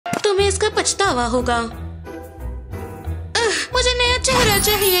इसका पछतावा होगा। मुझे नया चेहरा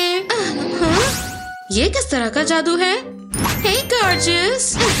चाहिए। ये किस तरह का जादू है? हे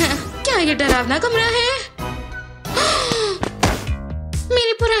गॉर्जियस, क्या ये डरावना कमरा है?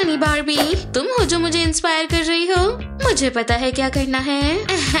 मेरी पुरानी बार्बी, तुम हो जो मुझे इंस्पायर कर रही हो। मुझे पता है क्या करना है।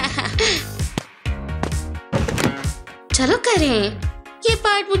 चलो करें। ये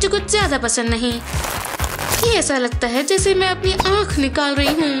पार्ट मुझे कुछ ज्यादा पसंद नहीं। ये ऐसा लगता है जैसे मैं अपनी आंख निकाल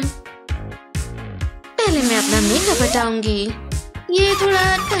रही हूँ। पहले मैं अपना मेकअप हटाऊंगी। ये थोड़ा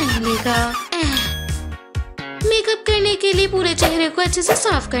टाइम लेगा। मेकअप करने के लिए पूरे चेहरे को अच्छे से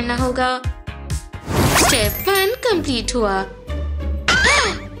साफ करना होगा। स्टेप 1 कंप्लीट हुआ।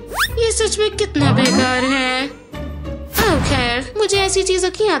 ये सच में कितना बेकार है। खैर, मुझे ऐसी चीजों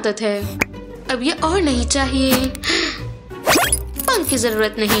की आदत है। अब ये और नहीं चाहिए। पंख की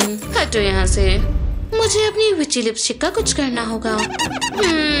जरूरत नहीं। हटो यहाँ से। मुझे अपनी विची लिपस्टिक का कुछ करना होगा।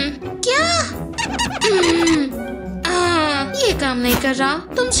 क्या? ये काम नहीं कर रहा।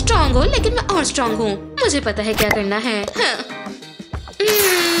 तुम स्ट्रॉन्ग हो, लेकिन मैं और स्ट्रॉन्ग हूँ। मुझे पता है क्या करना है।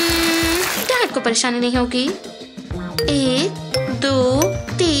 डैड को परेशानी नहीं होगी। 1 2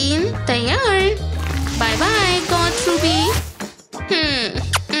 3 तैयार। Bye bye God Ruby.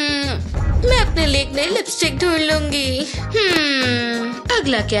 मैं अपने लिए नई लिपस्टिक ढूंढ लूंगी।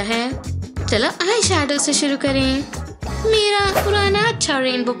 अगला क्या है? चलो आई शैडो से शुरू करें। मेरा पुराना अच्छा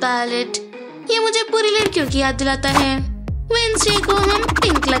रेनबो पैलेट। ये मुझे पूरी लड़कियों की याद दिलाता है। वेडनेसडे को हम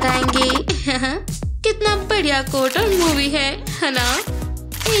पिंक लगाएंगे। कितना बढ़िया कोट और मूवी है ना?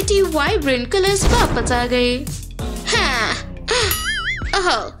 80 वाइब्रेंट कलर्स वापस आ गए।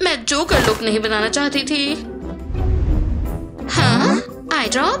 मैं जोकर लुक नहीं बनाना चाहती थी। हाँ, आई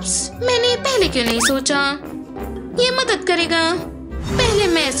ड्रॉप्स। मैंने पहले क्यों नहीं सोचा? ये मदद करेगा। पहले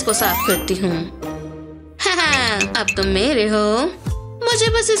मैं इसको साफ करती हूँ। अब तुम मेरे हो। मुझे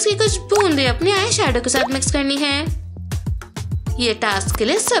बस इसकी कुछ बूंदें अपने आई शैडो के साथ मिक्स करनी है। ये टास्क के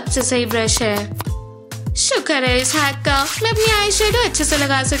लिए सबसे सही ब्रश है। शुक्र है इस हैक का। मैं अपनी आई शैडो अच्छे से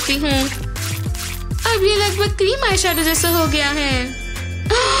लगा सकती हूँ। अब ये लगभग क्रीम आई शैडो जैसा हो गया है।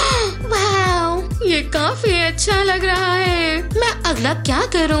 वाव, ये काफी अच्छा लग रहा है। मैं अगला क्या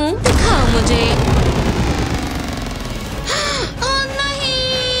करूं? दिखाओ मुझे। ओह नहीं,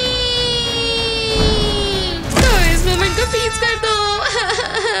 तो इस मोमेंट को फ्रीज कर दो।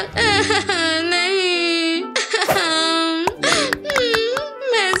 नहीं,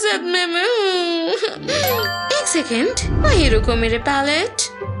 मैं सदमे में हूँ। एक सेकेंड, वहीं रुको मेरे पैलेट।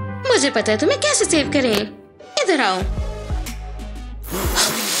 मुझे पता है तुम्हें कैसे सेव करें। इधर आओ।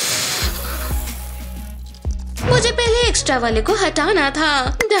 मुझे पहले एक्स्ट्रा वाले को हटाना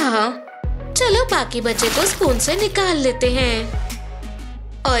था। चलो बाकी बचे को स्पून से निकाल लेते हैं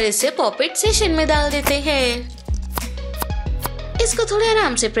और इसे पॉपेट सेशन में डाल देते हैं। इसको थोड़े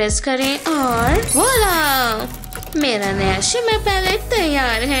आराम से प्रेस करें और वोला, मेरा नया शिमर पैलेट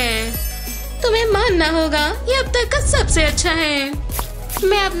तैयार है। तुम्हें मानना होगा, ये अब तक का सबसे अच्छा है।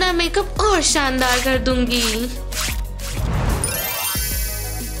 मैं अपना मेकअप और शानदार कर दूंगी।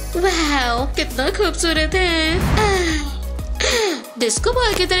 वाह, कितना खूबसूरत है। डिस्को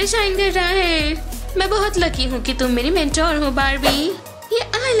बॉल की तरह शाइन कर रहा है। मैं बहुत लकी हूँ कि तुम मेरी मेंटोर हो बार्बी। ये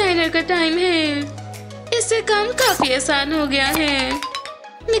आईलाइनर का टाइम है। इससे काम काफी आसान हो गया है।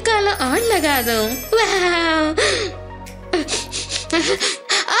 निकालो और लगा दो। वाह,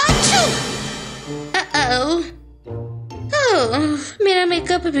 मेरा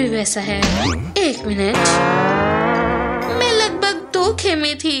मेकअप भी वैसा है। 1 मिनट, मैं लगभग 2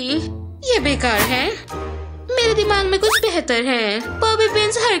 में थी। ये बेकार है। मेरे दिमाग में कुछ बेहतर है। बॉबी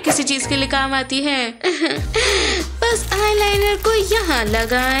पिन्स हर किसी चीज के लिए काम आती है। बस आईलाइनर को यहाँ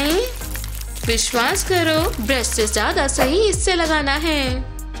लगाएं। विश्वास करो, ब्रश से ज्यादा सही इससे लगाना है।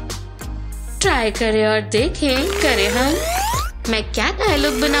 ट्राई करें और देखें। करें हम। मैं कैट आई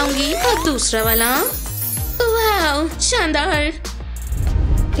लुक बनाऊंगी और दूसरा वाला। वाह, शानदार।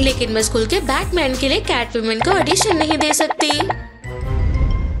 लेकिन मैं स्कूल के बैटमैन के लिए कैट वुमन को ऑडिशन नहीं दे सकती।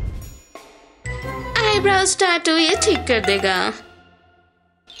 आईब्रोज टैटू ये ठीक कर देगा।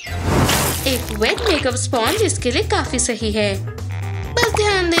 एक वेट मेकअप स्पॉन्ज इसके लिए काफी सही है। बस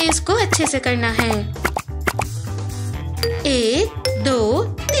ध्यान दे, इसको अच्छे से करना है। 1 2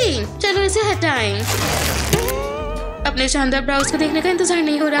 3। चलो इसे हटाएं। अपने शानदार ब्राउज को देखने का इंतजार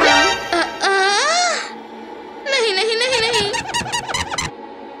नहीं हो रहा। नहीं नहीं नहीं नहीं।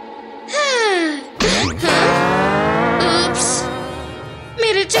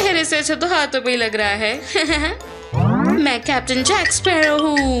 मेरे चेहरे से अच्छा तो हाथों पे ही लग रहा है। मैं कैप्टन जैक स्पैरो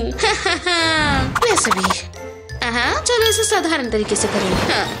हूँ। वैसे भी चलो इसे साधारण तरीके से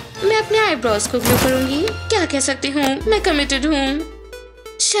करें। मैं अपने आईब्रोज को ग्लू करूंगी। क्या कह सकती हूँ, मैं कमिटेड हूँ।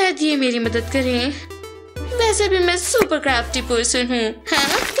 शायद ये मेरी मदद करें। वैसे भी मैं सुपर क्राफ्टी पर्सन हूँ।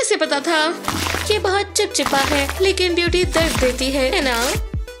 हाँ, किसे पता था? ये बहुत चिपचिपा है लेकिन ब्यूटी दर्द देती है ना?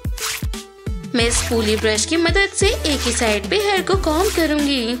 मैं इस पूली ब्रश की मदद से एक ही साइड पे हेयर को कॉम्ब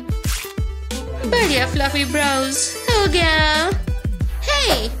करूंगी। बढ़िया फ्लफी ब्राउज हो गया।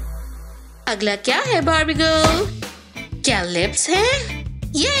 हे, अगला क्या है बार्बी गर्ल? क्या लिप्स हैं?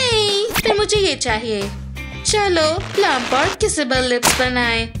 ये फिर मुझे ये चाहिए। चलो प्लम्प और किसेबल लिप्स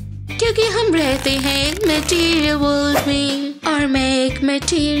बनाए क्योंकि हम रहते हैं एक मटेरियल वर्ल्ड में और मैं एक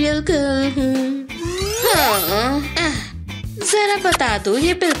मटेरियल गर्ल हूँ। हाँ, जरा बता दो,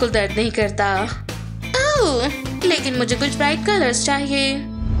 ये बिल्कुल दर्द नहीं करता। ओह, लेकिन मुझे कुछ ब्राइट कलर्स चाहिए।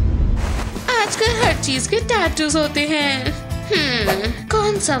 आजकल हर चीज के टैटूज होते हैं।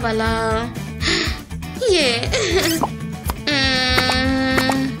 कौन सा वाला? ये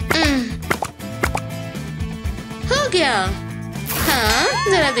हो गया। हाँ,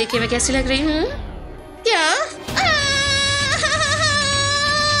 जरा देखिए मैं कैसी लग रही हूँ। क्या?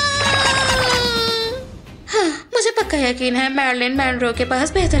 हाँ, मुझे पक्का यकीन है मैरिलिन मैनरो के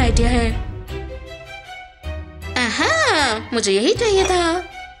पास बेहतर आइडिया है। मुझे यही चाहिए था।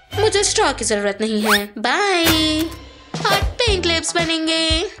 मुझे स्ट्रॉ की जरूरत नहीं है। बाय। हॉट पिंक लिप्स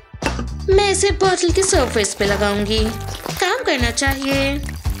बनेंगे। मैं इसे बॉटल के सरफेस पे लगाऊंगी। काम करना चाहिए।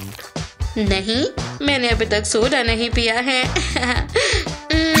 नहीं, मैंने अभी तक सोडा नहीं पिया है।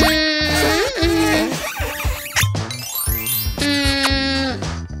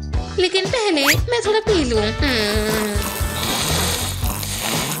 लेकिन पहले मैं थोड़ा पी लूं।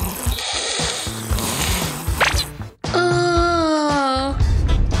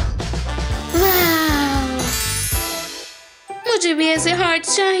 मुझे भी ऐसे हार्ट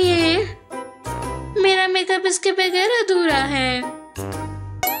चाहिए। मेरा मेकअप इसके बगैर अधूरा है।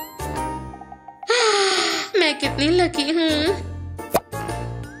 मैं कितनी लकी हूँ।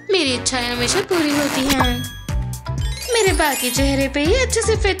 मेरी इच्छाएं हमेशा पूरी होती हैं। मेरे बाकी चेहरे पे ही अच्छे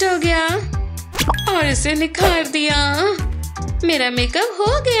से फिट हो गया और इसे निखार दिया। मेरा मेकअप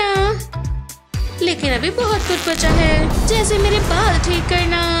हो गया, लेकिन अभी बहुत कुछ बचा है, जैसे मेरे बाल ठीक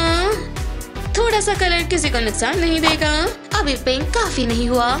करना। थोड़ा सा कलर किसी को नुकसान नहीं देगा। अभी पिंक काफी नहीं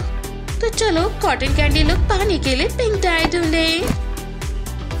हुआ, तो चलो कॉटन कैंडी लुक पाने के लिए पिंक डाई ढूंढे।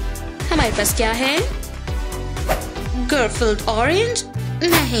 हमारे पास क्या है? गर्फिल्ड ऑरेंज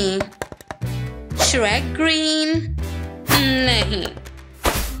नहीं, श्रैक ग्रीन नहीं,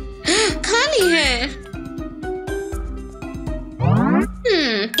 खाली है।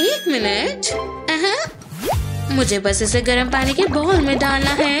 एक मिनट। मुझे बस इसे गर्म पानी के बाउल में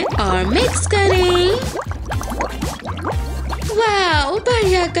डालना है और मिक्स करें। वाओ,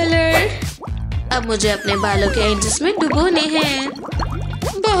 बढ़िया कलर। अब मुझे अपने बालों के एजेस में डुबोने हैं।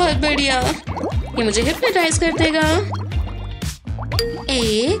 बहुत बढ़िया, ये मुझे हिप्नोटाइज कर देगा।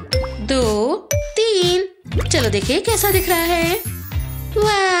 1 2 3। चलो देखिए कैसा दिख रहा है।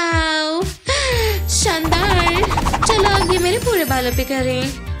 वाओ, शानदार। चलो अब ये मेरे पूरे बालों पे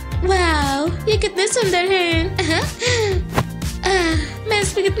करें। वाओ, ये कितने सुंदर हैं। मैं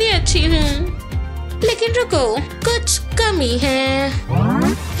इसमें कितनी अच्छी हूँ। लेकिन रुको, कुछ कमी है।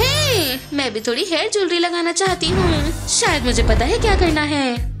 हे, मैं भी थोड़ी हेयर ज्वेलरी लगाना चाहती हूँ। शायद मुझे पता है क्या करना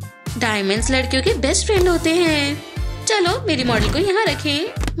है। डायमंड्स लड़कियों के बेस्ट फ्रेंड होते हैं। चलो मेरी मॉडल को यहाँ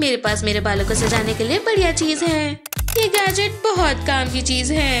रखें। मेरे पास मेरे बालों को सजाने के लिए बढ़िया चीज है। ये गैजेट बहुत काम की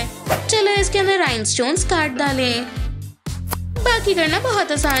चीज है। चलो इसके अंदर राइनस्टोन्स काट डालें। बाकी करना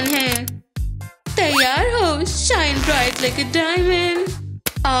बहुत आसान है। तैयार हो, shine bright like a diamond.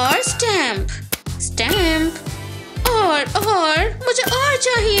 और स्टैम्प और मुझे और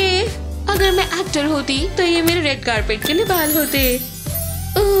चाहिए। अगर मैं एक्टर होती तो ये मेरे रेड कारपेट के लिए बाल होते।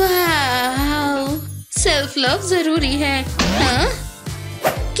 वाह, सेल्फ लव जरूरी है। हाँ?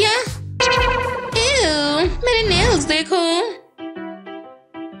 क्या? मेरे नेल्स देखो।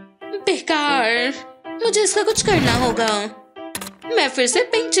 बेकार, मुझे इसका कुछ करना होगा। मैं फिर से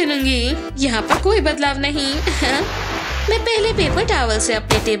पिंक चुनूंगी। यहाँ पर कोई बदलाव नहीं। मैं पहले पेपर टॉवल से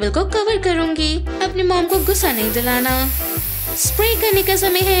अपने टेबल को कवर करूंगी। अपनी मॉम को गुस्सा नहीं दिलाना। स्प्रे करने का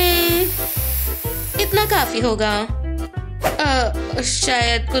समय है। इतना काफी होगा।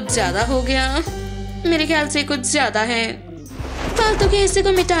 शायद कुछ ज्यादा हो गया। मेरे ख्याल से कुछ ज्यादा है। फालतू के हिस्से को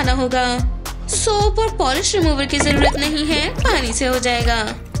मिटाना होगा। सोप और पॉलिश रिमूवर की जरूरत नहीं है, पानी से हो जाएगा।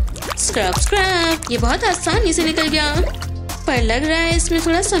 स्क्रब। ये बहुत आसानी से निकल गया, पर लग रहा है इसमें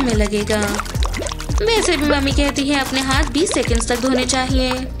थोड़ा समय लगेगा। वैसे भी मम्मी कहती है अपने हाथ 20 सेकंड्स तक धोने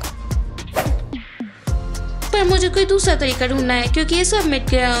चाहिए। पर मुझे कोई दूसरा तरीका ढूंढना है क्योंकि ये सब मिट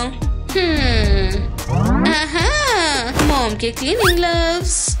गया। मॉम के क्लीनिंग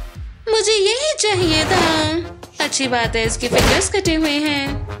ग्लव्स। मुझे यही चाहिए था। अच्छी बात है, इसके फिंगर्स कटे हुए हैं।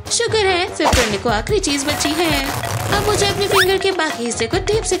 शुक्र है सिर्फ करने को आखिरी चीज बची है। अब मुझे अपने फिंगर के बाकी हिस्से को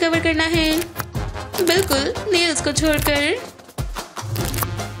टेप से कवर करना है, बिल्कुल नेल्स को छोड़कर।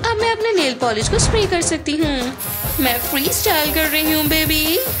 अब मैं अपने नेल पॉलिश को स्प्रे कर सकती हूँ। मैं फ्री स्टाइल कर रही हूँ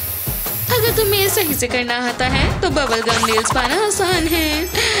बेबी। अगर तुम्हें सही से करना आता है तो बबल गम नेल्स पाना आसान है।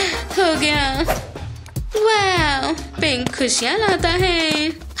 हो गया। वाह, पिंक खुशियाँ लाता है।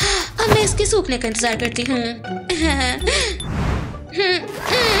 अब मैं इसके सूखने का इंतजार करती हूँ।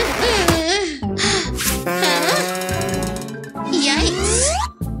 याइक्स,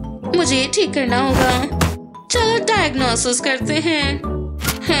 मुझे ये ठीक करना होगा। चलो डायग्नोसिस करते हैं।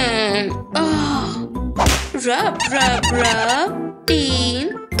 रब रब रब, 3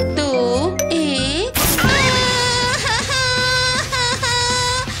 2 1।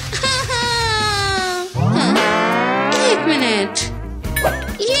 एक मिनट,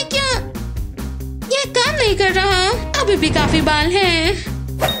 ये क्या? ये काम नहीं कर रहा। अभी भी काफी बाल हैं।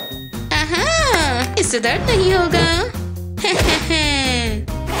 इससे दर्द नहीं होगा।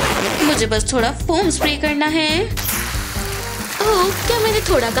 मुझे बस थोड़ा फोम स्प्रे करना है। ओह, क्या मैंने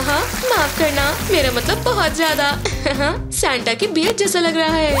थोड़ा कहा? माफ करना, मेरा मतलब बहुत ज्यादा। सैंटा की बियर्ड जैसा लग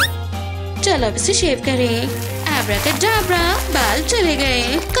रहा है। चलो अब इसे शेव करें। एब्राकैडाब्रा, बाल चले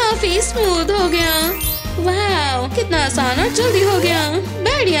गए। काफी स्मूथ हो गया। वाह, कितना आसान और जल्दी हो गया।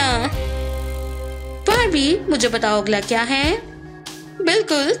 बढ़िया। बार्बी, मुझे बताओ अगला क्या है?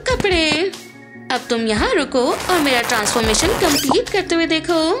 बिल्कुल, कपड़े। अब तुम यहाँ रुको और मेरा ट्रांसफॉर्मेशन कंप्लीट करते हुए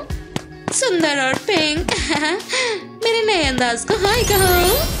देखो। सुंदर और पिंक। मेरे नए अंदाज को हाय कहो।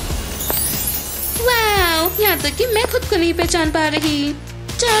 वाह, यहाँ तक कि मैं खुद को नहीं पहचान पा रही।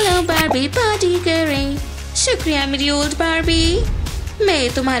 चलो बार्बी पार्टी करें। शुक्रिया मेरी ओल्ड बार्बी,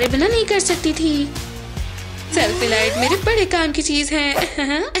 मैं तुम्हारे बिना नहीं कर सकती थी। सेल्फी लाइट मेरे बड़े काम की चीज है।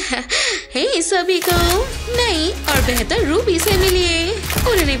 हे सभी को नई और बेहतर रूबी से मिलिए।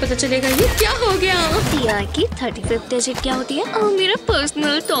 उन्हें नहीं पता चलेगा ये क्या हो गया। टीआर की 35th डिजिट क्या होती है? मेरा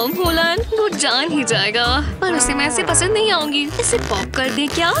पर्सनल टॉम हॉलैंड, वो जान ही जाएगा। पर उसे मैं ऐसे पसंद नहीं आऊंगी। इसे पॉप कर दे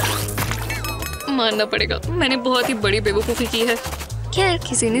क्या? मानना पड़ेगा, मैंने बहुत ही बड़ी बेवकूफी की है। खैर,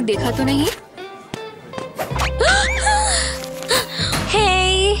 किसी ने देखा तो नहीं।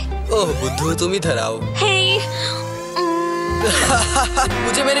 ओह बुद्धू, तुम इधर आओ। हे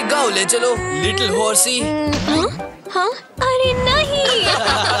मुझे मेरे गाँव ले चलो, लिटिल हॉर्सी। हाँ? अरे नहीं।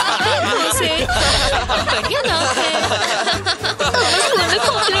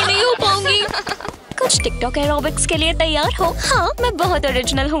 नहीं हो पाऊंगी। कुछ टिकटॉक एरोबिक्स के लिए तैयार हो? हाँ, मैं बहुत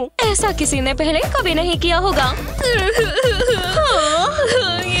ओरिजिनल हूँ। ऐसा किसी ने पहले कभी नहीं किया होगा।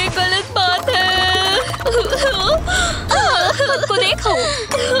 ये गलत बात है। खुद को देखो।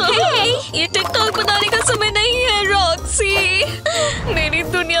 ये टिकटॉक बनाने का समय नहीं है रॉक्सी। मेरी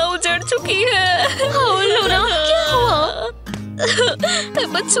दुनिया उजड़ चुकी है। लोरा, क्या हुआ?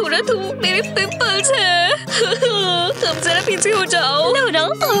 मैं बदसूरत हूँ, मेरे पिंपल्स हैं। तुम जरा पीछे हो जाओ। लोरा,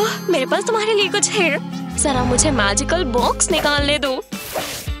 मेरे पास तुम्हारे लिए कुछ है। जरा मुझे मैजिकल बॉक्स निकालने दो।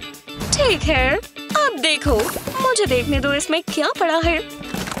 ठीक है, अब देखो, मुझे देखने दो इसमें क्या पड़ा है।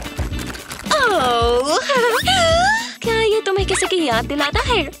 क्या ये तुम्हें किसी की याद दिलाता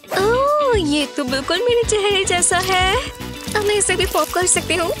है? ओह, ये तो बिल्कुल मेरे चेहरे जैसा है। अब मैं इसे भी पॉप कर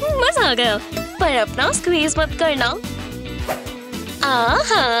सकती हूँ। मजा आ गया। पर अपना स्क्वीज मत करना।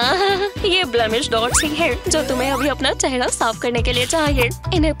 ये ब्लेमिश डॉट्स ही है जो तुम्हें अभी अपना चेहरा साफ करने के लिए चाहिए।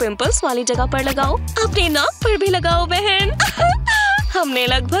 इन्हें पिंपल्स वाली जगह पर लगाओ। अपनी नाक पर भी लगाओ बहन। हमने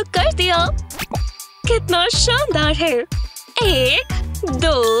लगभग कर दिया। कितना शानदार है। 1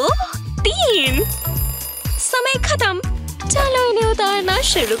 2 3। समय खत्म। चलो इन्हें उतारना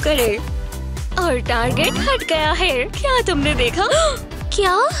शुरू करें। और टारगेट हट गया है। क्या तुमने देखा?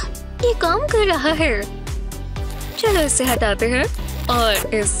 क्या ये काम कर रहा है? चलो इसे हटाते हैं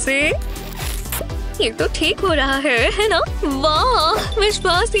और इससे ये तो ठीक हो रहा है ना? वाह,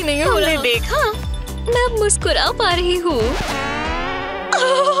 विश्वास ही नहीं हो रहा। तुमने देखा? मैं अब मुस्कुरा पा रही हूँ।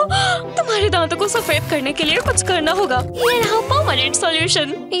 तुम्हारे दांतों को सफेद करने के लिए कुछ करना होगा। ये रहा परमानेंट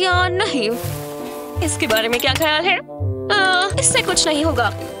सॉल्यूशन या नहीं? इसके बारे में क्या ख्याल है? इससे कुछ नहीं होगा।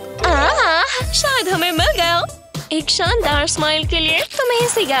 शायद हमें मिल गया। एक शानदार स्माइल के लिए तुम्हें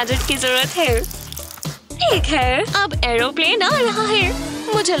इस गैजेट की जरूरत है। ठीक है, अब एरोप्लेन आ रहा है।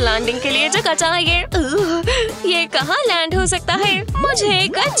 मुझे लैंडिंग के लिए जगह चाहिए। ये कहाँ लैंड हो सकता है? मुझे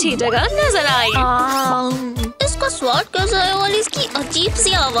एक अच्छी जगह नजर आई। इसका स्वाद कैसा है और इसकी अजीब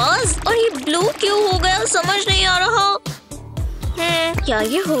सी आवाज। और ये ब्लू क्यों हो गया समझ नहीं आ रहा। क्या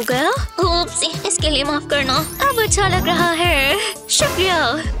ये हो गया? ओप्स, इसके लिए माफ करना। अब अच्छा लग रहा है। शुक्रिया।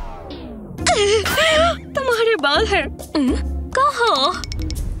 तुम्हारे बाल हैं। कहाँ?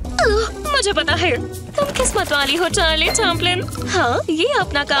 मुझे पता है। तुम किस्मत वाली हो चार्ली चैपलिन। हाँ, ये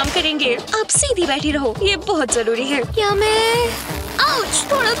अपना काम करेंगे। अब सीधी बैठी रहो, ये बहुत जरूरी है। क्या मैं आउच,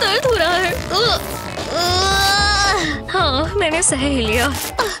 थोड़ा दर्द हो रहा है। हाँ, मैंने सह ही लिया।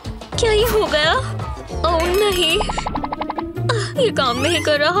 क्या ये हो गया? ओह नहीं, ये काम नहीं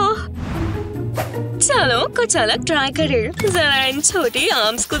कर रहा। चलो कुछ अलग ट्राई करें। जरा इन छोटी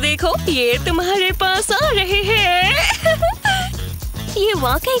आर्म्स को देखो, ये तुम्हारे पास आ रहे हैं। ये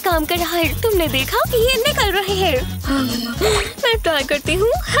वाकई काम कर रहा है, तुमने देखा? ये निकल रहे हैं। मैं ट्राई करती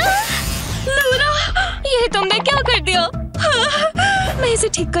हूँ। लूना, ये तुमने क्या कर दिया? मैं इसे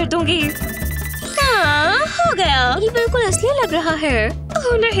ठीक कर दूंगी। हाँ, हो गया। ये बिल्कुल असली लग रहा है।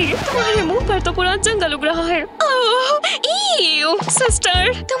 ओह नहीं, तुम्हारे मुंह पर तो पूरा जंगल उग रहा है। ओह, ईव,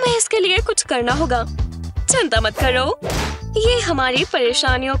 सिस्टर, तुम्हें इसके लिए कुछ करना होगा। चिंता मत करो, ये हमारी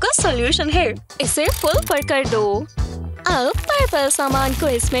परेशानियों का सॉल्यूशन है। इसे फुल पर कर दो। अब पर्पल सामान को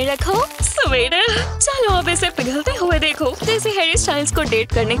इसमें रखो। स्वीट। चलो अब इसे पिघलते हुए देखो। जैसे हेयर स्टाइल्स को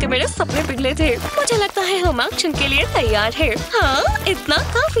डेट करने के मेरे सपने पिघले थे। मुझे लगता है हम एक्शन के लिए तैयार है। हाँ, इतना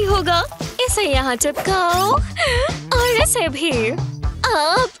काफी होगा। इसे यहाँ चिपकाओ और इसे भी।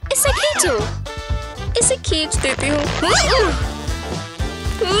 अब इसे खींचो। इसे खींच देती हूँ।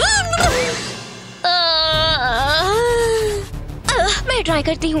 मैं ट्राई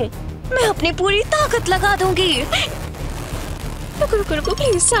करती हूँ। मैं अपनी पूरी ताकत लगा दूंगी। रुको रुको,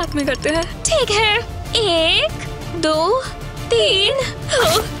 प्लीज साथ में करते हैं। ठीक है, 1 2 3।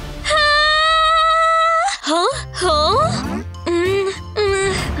 हाँ हाँ,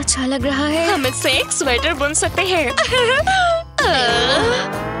 अच्छा लग रहा है। हम इससे एक स्वेटर बुन सकते हैं।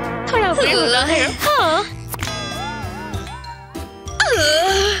 थोड़ा बुरा होता है। हाँ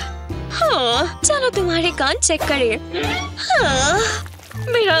हाँ, चलो तुम्हारे कान चेक करें। हाँ,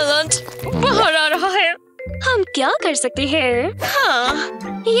 मेरा लंच बाहर आ रहा है। हम क्या कर सकते हैं?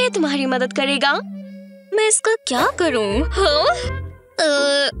 हाँ, ये तुम्हारी मदद करेगा। मैं इसका क्या करूं? हाँ?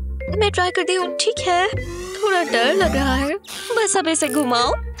 मैं ट्राई करती हूँ। ठीक है, थोड़ा डर लग रहा है। बस अब इसे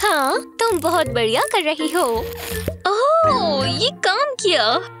घुमाओ। हाँ, तुम बहुत बढ़िया कर रही हो। ओह, ये काम किया।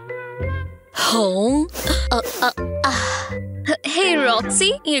 हाँ, हे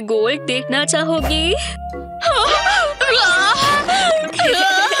रॉक्सी, ये गोल्ड देखना चाहोगी?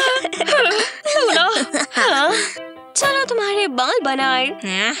 हाँ, चलो तुम्हारे बाल बनाए।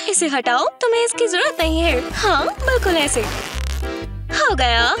 इसे हटाओ, तुम्हें इसकी जरूरत नहीं है। हाँ, बिल्कुल ऐसे। हो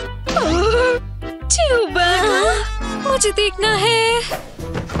गया। मुझे देखना है।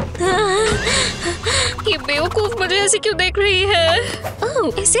 ये बेवकूफ मुझे ऐसे क्यों देख रही है?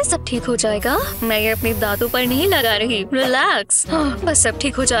 ओह, इससे सब ठीक हो जाएगा। मैं ये अपनी दांतों पर नहीं लगा रही। रिलैक्स, बस सब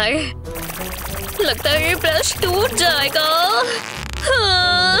ठीक हो जाए। लगता है ये ब्रश टूट जाएगा।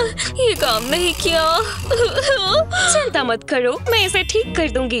 हाँ, ये काम नहीं किया। चिंता मत करो, मैं इसे ठीक कर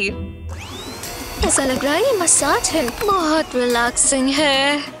दूंगी। ऐसा लग रहा है ये मसाज है। बहुत रिलैक्सिंग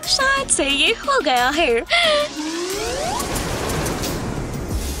है। शायद से ये हो गया है।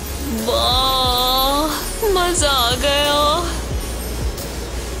 वाह, मजा आ गया।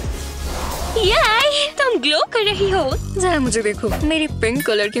 ये तुम ग्लो कर रही हो। जरा मुझे देखो, मेरी पिंक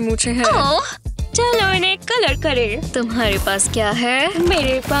कलर की मूछें हैं। चलो इन्हें कलर करें। तुम्हारे पास क्या है?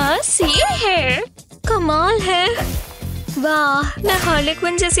 मेरे पास ये है। कमाल है। वाह, मैं हार्ली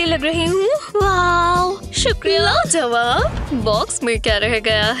क्विन जैसी लग रही हूँ। वाह, शुक्रिया। जवाब बॉक्स में क्या रह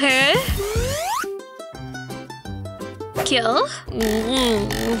गया है? क्या?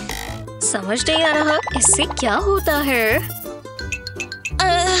 समझ नहीं आ रहा, इससे क्या होता है?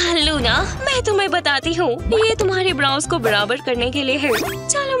 लूना, मैं तुम्हें बताती हूँ। ये तुम्हारे ब्राउज को बराबर करने के लिए है।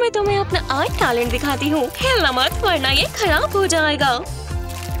 चलो मैं तुम्हें अपना आई टैलेंट दिखाती हूँ। हिलना मत, वरना ये खराब हो जाएगा।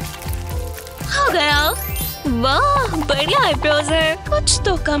 हो गया। वाह, बढ़िया आईब्रोज है। कुछ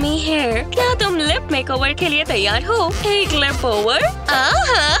तो कमी है। क्या तुम लिप मेकओवर के लिए तैयार हो? एक लिप ओवर।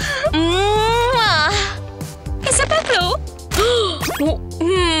 इसे पकड़ो।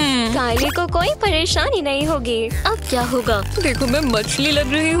 कायली को कोई परेशानी नहीं होगी। अब क्या होगा? देखो, मैं मछली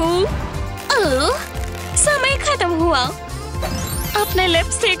लग रही हूँ। समय खत्म हुआ। अपने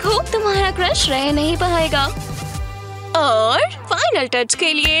लिप्स देखो, तुम्हारा क्रश रह नहीं पाएगा। और फाइनल टच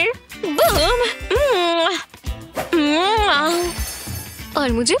के लिए बूम।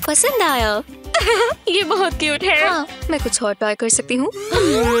 और मुझे पसंद आया। ये बहुत क्यूट है। हाँ, मैं कुछ और ट्राई कर सकती हूँ।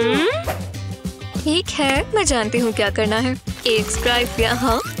 ठीक है, मैं जानती हूँ क्या करना है। एक स्ट्राइप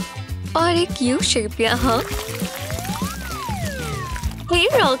यहाँ और एक यू शेप यहाँ। हे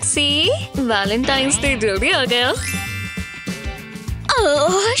रॉक्सी, वैलेंटाइंस डे जल्दी आ गया।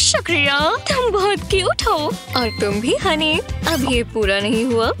 ओह, शुक्रिया, तुम बहुत क्यूट हो। और तुम भी हनी। अब ये पूरा नहीं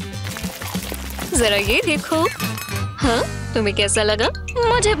हुआ। जरा ये देखो। हाँ, तुम्हें कैसा लगा?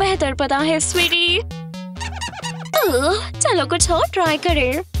 मुझे बेहतर पता है स्वीटी। चलो कुछ और ट्राई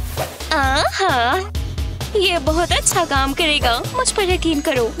करें। हाँ, ये बहुत अच्छा काम करेगा, मुझ पर यकीन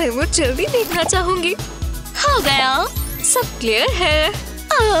करो। मैं वो जल्दी देखना चाहूंगी। हो गया, सब क्लियर है।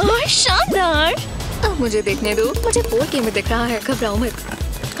 शानदार। अब मुझे देखने दो, मुझे 4K में दिख रहा है, घबराओ मत।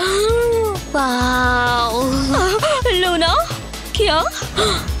 वाओ, लूना क्या?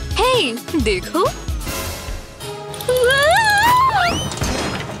 हे, देखो।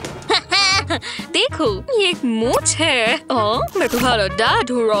 देखो, ये एक मूंछ है। मैं तुम्हारा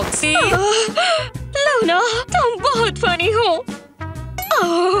डैड हूँ, रॉक्सी। लूना, तुम बहुत फनी हो।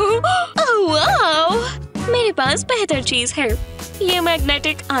 वाओ, मेरे पास बेहतर चीज है। ये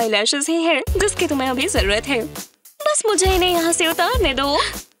मैग्नेटिक आईलैशेस ही है जिसकी तुम्हें अभी जरूरत है। बस मुझे इन्हें यहाँ से उतारने दो।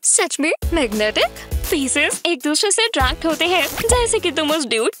 सच में मैग्नेटिक पीसेस एक दूसरे से अट्रैक्ट होते हैं, जैसे कि तुम उस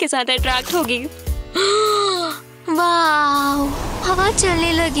ड्यूड के साथ अट्रैक्ट होगी। वाओ, हवा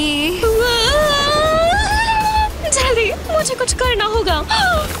चलने लगी। जल्दी, मुझे कुछ करना होगा।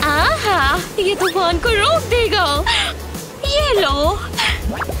 आहा, ये तूफान को रोक देगा। ये लो।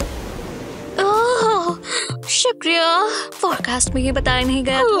 ओह, शुक्रिया। फोरकास्ट में ये बताया नहीं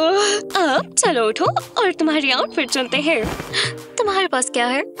गया था। अब चलो उठो और तुम्हारी आउटफिट चुनते हैं। तुम्हारे पास क्या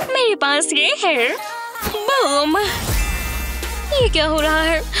है? मेरे पास ये है। बूम। ये क्या हो रहा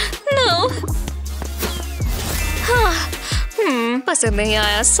है? नो। हाँ, पसंद नहीं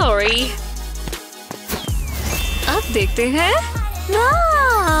आया, सॉरी। अब देखते हैं।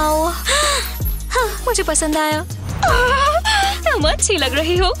 वाओ, हाँ, मुझे पसंद आया। तुम अच्छी लग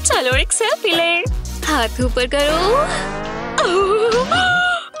रही हो। चलो एक सेल्फी ले। हाथ ऊपर करो।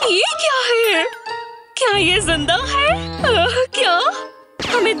 ये क्या है? क्या ये जिंदा है? क्या?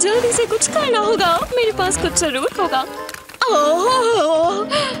 हमें जल्दी से कुछ करना होगा। मेरे पास कुछ जरूर होगा।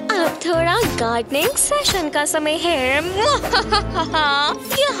 अब थोड़ा गार्डनिंग सेशन का समय है।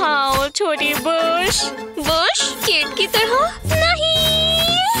 यहाँ छोटी बुश केक की तरह नहीं।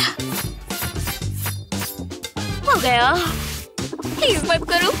 हो गया। प्लीज मत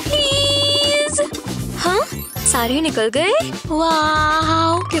करो, प्लीज। हाँ, सारे निकल गए।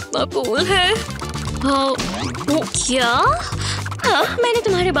 वाह, कितना कूल है। क्या? मैंने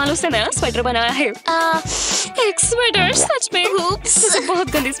तुम्हारे बालों से नया स्वेटर बनाया है। एक स्वेटर, सच में। मुझे बहुत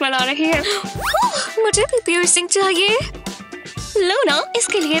गंदी स्मेल आ रही है। मुझे भी पियर्सिंग चाहिए। लो ना,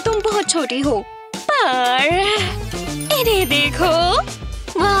 इसके लिए तुम बहुत छोटी हो। पर इन्हें देखो।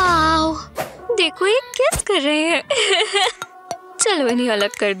 वाओ, देखो ये किस कर रहे हैं। चलो इन्हें अलग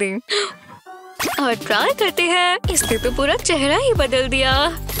कर दें और ट्राई करते हैं। इसने तो पूरा चेहरा ही बदल दिया।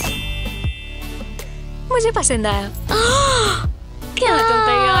 मुझे पसंद आया। क्या तुम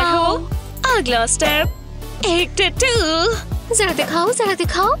तैयार हो? अगला स्टेप, एक टैटू। जरा दिखाओ, जरा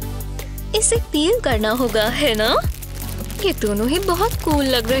दिखाओ। इसे पील करना होगा, है ना? ये दोनों ही बहुत कूल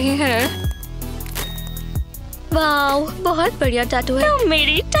लग रहे हैं। वाओ, बहुत बढ़िया टैटू है। तुम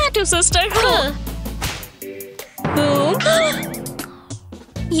मेरी टैटू सिस्टर हो।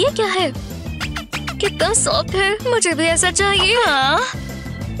 ये क्या है? कितना सॉफ्ट है। मुझे भी ऐसा चाहिए। हाँ,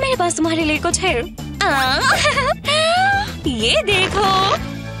 मेरे पास तुम्हारे लिए कुछ है। ये देखो।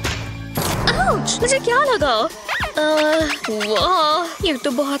 आउच, मुझे क्या लगा? वाह, ये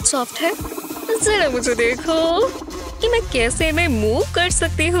तो बहुत सॉफ्ट है। जरा मुझे देखो कि मैं कैसे इन्हें मूव कर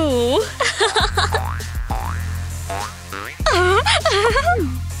सकती हूँ।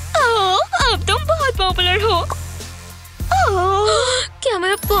 अब तुम बहुत पॉपुलर हो। क्या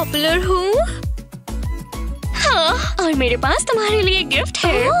मैं पॉपुलर हूँ? हाँ, और मेरे पास तुम्हारे लिए गिफ्ट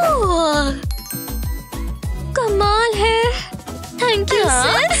है। कमाल है। Thank you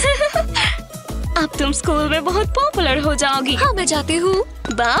sir. अब तुम स्कूल में बहुत पॉपुलर हो जाओगी। हाँ, मैं जाती हूँ।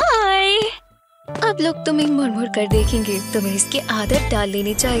 बाय। अब लोग तुम्हें मुड़-मुड़ कर देखेंगे। तुम्हें इसकी आदत डाल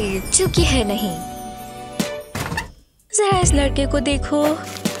लेनी चाहिए, जो कि है नहीं। जरा इस लड़के को देखो।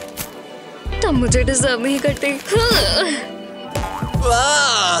 तुम मुझे डिजर्व नहीं करते।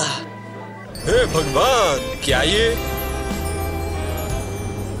 वाह! हे भगवान, क्या ये?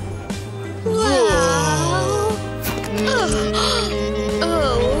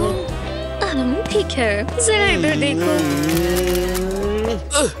 ठीक है, जरा इधर देखो।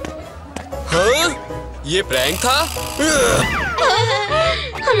 हाँ? ये प्रैंक था?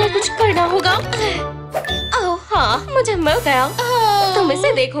 हमें कुछ करना होगा। ओह हाँ, मुझे मिल गया। तुम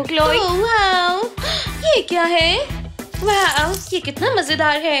इसे देखो क्लोई। वाओ, ये क्या है? वाओ, ये कितना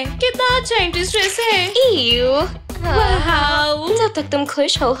मजेदार है। कितना अच्छा इंटरेस्ट है। वाओ, जब तक तुम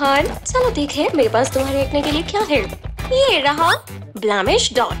खुश हो हान, चलो देखें मेरे पास तुम्हारे रखने के लिए क्या है। ये रहा ब्लैमिश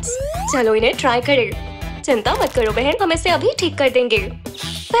डॉट्स। चलो इन्हें ट्राई करें। चिंता मत करो बहन, हम इसे अभी ठीक कर देंगे।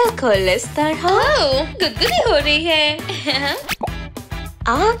 बिल्कुल इस तरह। गुदगुदी हो रही है।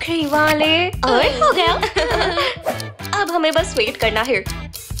 आखिरी वाले और हो गया। अब हमें बस वेट करना है।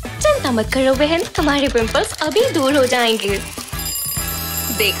 चिंता मत करो बहन, तुम्हारे पिंपल्स अभी दूर हो जाएंगे।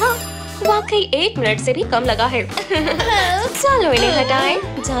 देखा, वाकई 1 मिनट से भी कम लगा है। चलो इन्हें हटाएं,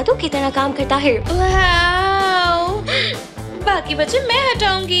 जादू की तरह काम करता है। वाओ, बाकी बचे मैं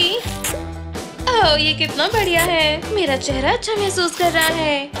हटाऊंगी। ओह, ये कितना बढ़िया है। मेरा चेहरा अच्छा महसूस कर रहा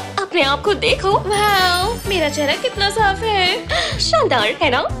है। अपने आप को देखो। वाओ, मेरा चेहरा कितना साफ है। शानदार है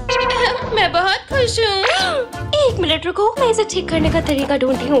ना? मैं बहुत खुश हूँ। 1 मिनट रुको, मैं इसे ठीक करने का तरीका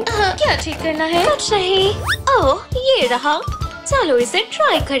ढूंढती हूँ। क्या ठीक करना है? कुछ नहीं। ओह, ये रहा। चलो इसे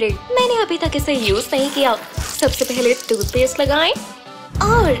ट्राई करें। मैंने अभी तक इसे यूज नहीं किया। सबसे पहले टूथपेस्ट लगाएं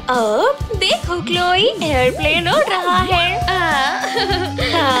और अब देखो क्लोई, एयरप्लेन उड़ रहा है।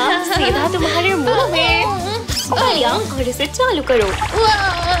 हाँ, सीधा तुम्हारे मुंह में। बढ़िया, और इसे चालू करो।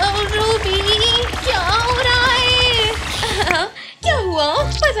 वाओ, रूबी, क्या हो रहा है? क्या हुआ?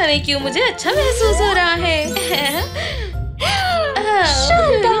 पता नहीं क्यों मुझे अच्छा महसूस हो रहा है।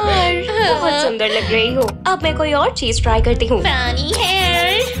 शानदार, बहुत सुंदर लग रही हो। अब मैं कोई और चीज ट्राई करती हूँ। पानी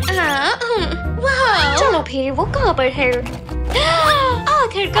हेयर। वाओ, चलो फिर वो कहाँ पर है?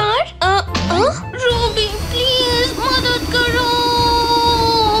 आखिरकार। रूबी प्लीज मदद करो।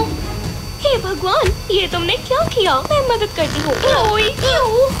 हे भगवान, ये तुमने क्या किया? मैं मदद करती हूँ।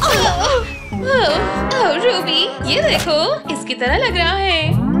 रूबी, ये देखो, इसकी तरह लग रहा है।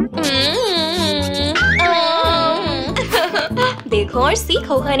 देखो और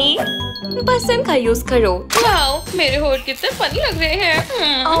सीखो हनी, बस इनका यूज करो। वाओ, मेरे होठ कितने फनी लग रहे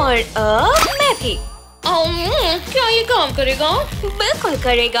हैं। और अब मैं भी। क्या ये काम करेगा? बिल्कुल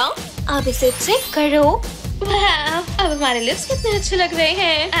करेगा। अब इसे चेक करो। वाह, अब हमारे लिप्स कितने अच्छे लग रहे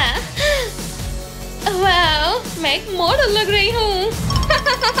हैं। वाओ, मैं एक मॉडल लग रही हूँ।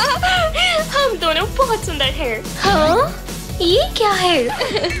 हम दोनों बहुत सुंदर हैं। हाँ, ये क्या है?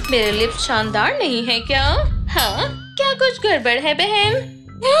 मेरे लिप्स शानदार नहीं है क्या? हाँ, क्या कुछ गड़बड़ है बहन?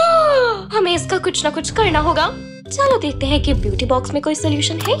 हमें इसका कुछ ना कुछ करना होगा। चलो देखते हैं कि ब्यूटी बॉक्स में कोई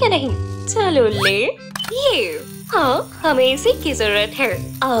सोल्यूशन है या नहीं। चलो ले ये। हाँ, हमें इसी की जरूरत है।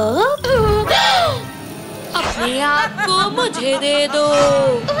 अब अपने आप को मुझे दे दो।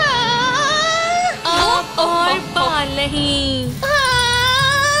 अब और बाल नहीं।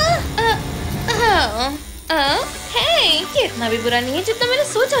 हे, ये इतना भी बुरा नहीं है जितना मैंने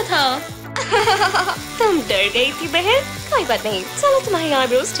सोचा था। तुम डर गई थी बहन। कोई बात नहीं, चलो तुम्हारी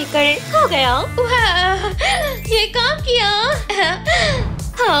आईब्रोज ठीक करें। हो गया। वाह, ये काम किया।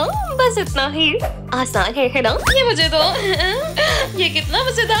 हाँ, बस इतना ही। आसान है ना? ये मुझे दो। ये कितना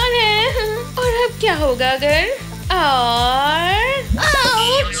मजेदार है। और अब क्या होगा अगर आउच,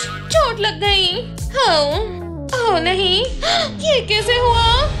 चोट लग गई। ओह नहीं, ये कैसे हुआ?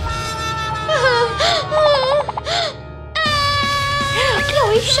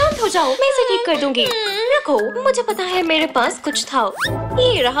 क्लोई, शांत हो जाओ, मैं इसे ठीक कर दूंगी। रखो, मुझे पता है मेरे पास कुछ था।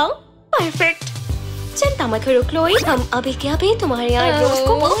 ये रहा। परफेक्ट। चिंता मत करो क्लोई, हम अभी क्या भी तुम्हारे आईब्रोज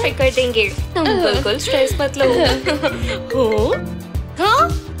को परफेक्ट कर देंगे। तुम बिल्कुल स्ट्रेस मत लो। हाँ?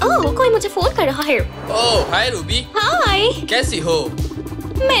 ओह, कोई मुझे फोन कर रहा है। ओह, हाय रूबी। हाय, कैसी हो?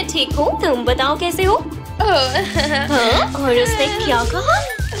 मैं ठीक हूँ, तुम बताओ कैसे हो? हाँ? और उसने क्या कहा?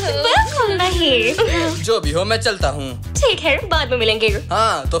 बिल्कुल नहीं। जो भी हो, मैं चलता हूँ। ठीक है, बाद में मिलेंगे।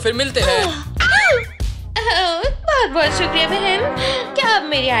 हाँ, तो फिर मिलते हैं। बहुत बहुत शुक्रिया बहन। क्या अब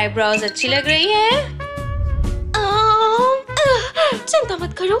मेरी आईब्रोज अच्छी लग रही है? चिंता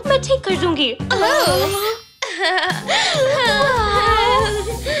मत करो, मैं ठीक कर दूंगी।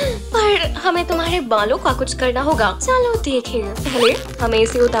 पर हमें तुम्हारे बालों का कुछ करना होगा। चलो देखें। पहले हमें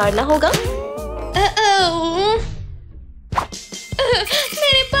इसे उतारना होगा।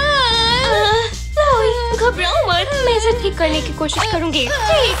 मेरे बाल। घबराओ मत, मैं इसे ठीक करने की कोशिश करूंगी।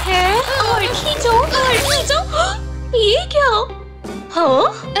 ठीक है, और खींचो और खींचो। ये क्या? हाँ?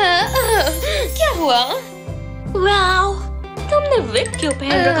 क्या हुआ? वाओ, तुमने विग क्यों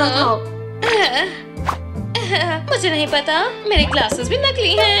पहन रखा था? मुझे नहीं पता, मेरे ग्लासेस भी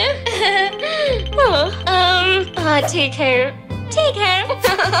नकली हैं। हाँ, ठीक है, ठीक है।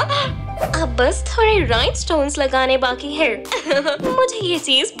 अब बस थोड़े राइनस्टोन्स लगाने बाकी है। मुझे ये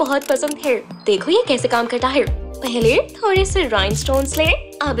चीज बहुत पसंद है। देखो ये कैसे काम करता है। पहले थोड़े से राइनस्टोन्स ले,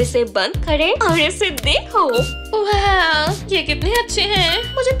 अब इसे बंद करें और इसे देखो। वाह, ये कितने अच्छे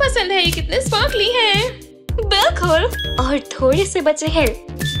हैं। मुझे पसंद है, ये कितने स्पार्कली हैं। बिल्कुल, और थोड़े से बचे हैं।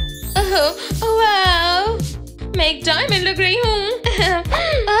 वाह, मैं एक डायमंड लग रही हूँ।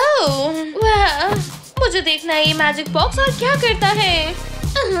 ओह, वाह, मुझे देखना है ये मैजिक बॉक्स और क्या करता है।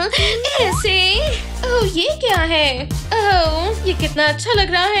 ऐसे। ओह, ये क्या है? ओह, ये कितना अच्छा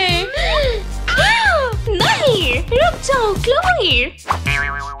लग रहा है। नहीं, रुक जाओ क्लोई।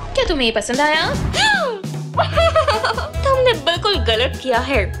 क्या तुम्हें ये पसंद आया? तुमने बिल्कुल गलत किया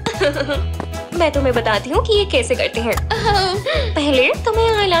है। मैं तुम्हें बताती हूँ कि ये कैसे करते हैं। पहले तुम्हें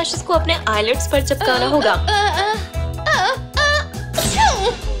आईलैशेस को अपने आईलिड्स पर चिपकाना होगा।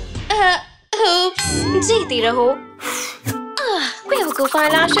 जीती रहो। बेवकूफ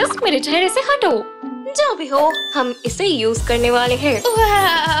आईलैशेस, मेरे चेहरे से हटो। जो भी हो, हम इसे यूज करने वाले हैं।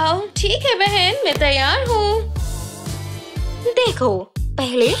 वाओ, ठीक है बहन, मैं तैयार हूँ। देखो,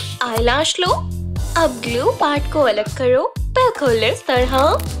 पहले आईलैश लो, अब ग्लू पार्ट को अलग करो, बिल्कुल इस तरह।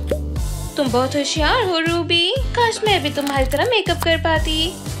 तुम बहुत होशियार हो रूबी। काश मैं भी तुम्हारी तरह मेकअप कर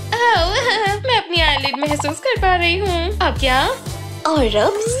पाती। मैं अपनी आईलिड महसूस कर पा रही हूँ। अब क्या? और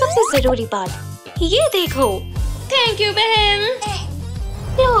अब सबसे जरूरी बात, ये देखो। थैंक यू बहन।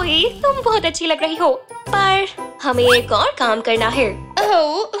 क्लोई, तुम बहुत अच्छी लग रही हो, पर हमें एक और काम करना है।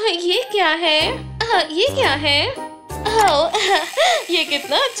 ओह, ये क्या है? ये क्या है? ओह, ये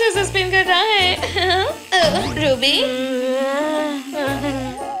कितना अच्छे से स्पिन कर रहा है। रूबी,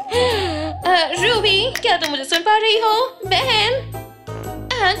 रूबी, क्या तुम मुझे सुन पा रही हो? बहन,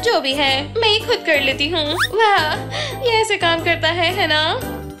 जो भी है, मैं ये खुद कर लेती हूँ। वाह, ये ऐसे काम करता है ना?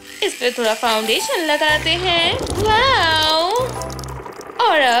 इस पे थोड़ा फाउंडेशन लगाते हैं। वाओ,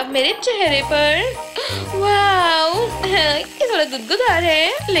 और अब मेरे चेहरे पर। वाओ, ये थोड़ा गुदगुदार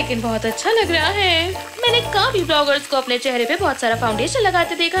है, लेकिन बहुत अच्छा लग रहा है। मैंने काफी ब्लॉगर्स को अपने चेहरे पे बहुत सारा फाउंडेशन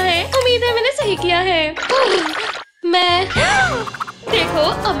लगाते देखा है। उम्मीद है मैंने सही किया है। मैं देखो,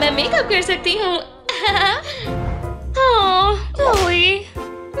 अब मैं मेकअप कर सकती हूँ। हाँ, क्लोई,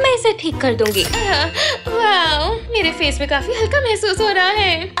 मैं इसे ठीक कर दूंगी। वाओ, मेरे फेस में काफी हल्का महसूस हो रहा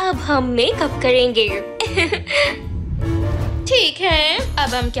है। अब हम मेकअप करेंगे। ठीक है,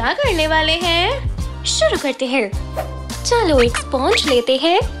 अब हम क्या करने वाले हैं? शुरू करते हैं। चलो एक स्पॉन्ज लेते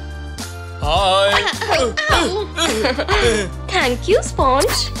हैं। हाय। Thank you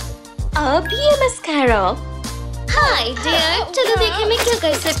sponge. अब ये मस्कारा। हाय डियर, चलो देखें मैं क्या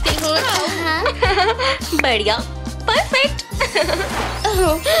कर सकती हूँ। बढ़िया, परफेक्ट।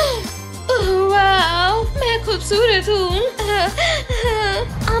 वाओ, मैं खूबसूरत हूँ।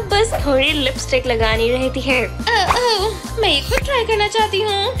 अब बस थोड़ी लिपस्टिक लगानी रहती है। मैं ये खुद ट्राई करना चाहती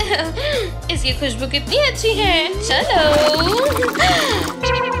हूँ। इसकी खुशबू कितनी अच्छी है। चलो।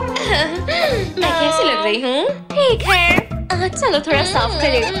 मैं कैसी लग रही हूँ? ठीक है, चलो थोड़ा साफ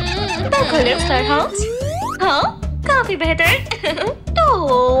करें। बिल्कुल इस तरह। हाँ, काफी बेहतर। तो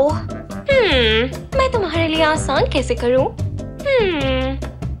मैं तुम्हारे लिए आसान कैसे करूँ?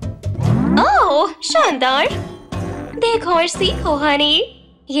 ओह, शानदार। देखो और सीखो हनी।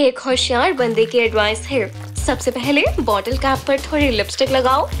 ये एक होशियार बंदे की एडवाइस है। सबसे पहले बॉटल कैप पर थोड़ी लिपस्टिक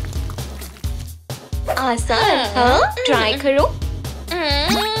लगाओ। आसान, हाँ? ट्राई करो।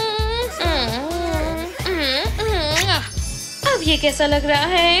 अब ये कैसा लग रहा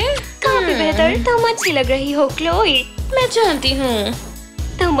है? काफी बेहतर। तुम अच्छी लग रही हो क्लोई। मैं जानती हूँ।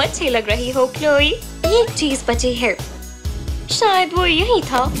 तुम अच्छी लग रही हो क्लोई। एक चीज बची है, शायद वो यही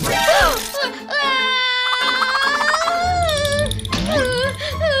था।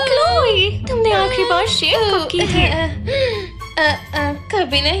 क्लोई, तुमने आखिरी बार शेव कब की थी?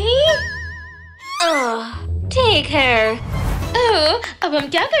 कभी नहीं। ठीक है। अब हम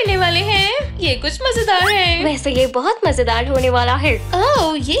क्या करने वाले हैं? ये कुछ मजेदार है। वैसे ये बहुत मजेदार होने वाला है।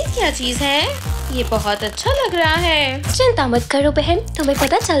 ओह, ये क्या चीज है? ये बहुत अच्छा लग रहा है। चिंता मत करो बहन, तुम्हें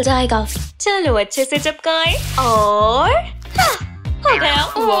पता चल जाएगा। चलो अच्छे से चिपकाएं और हो गया।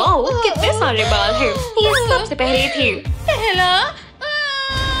 वाओ, कितने सारे बाल हैं। ये सबसे पहले थी। पहला।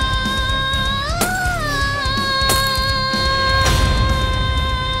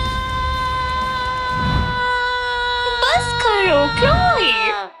 बस करो क्लोई।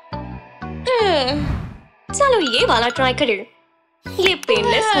 चलो ये वाला ट्राई करें। ये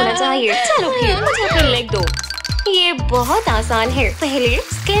पेनलेस होना चाहिए। चलो फिर मुझे अपनी लेग दो। ये बहुत आसान है। पहले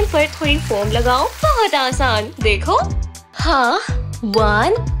स्किन पर थोड़ी फोम लगाओ। बहुत आसान, देखो। हाँ,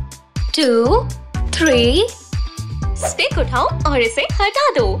 1 2 3। स्टिक उठाओ और इसे हटा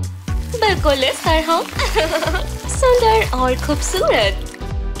दो। बिल्कुल इस तरह। सुंदर और खूबसूरत।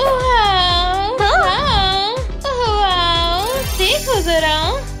 वाओ, वाओ, वाओ, देखो जरा।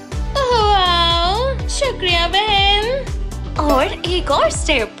 वाओ, शुक्रिया बहन। और एक और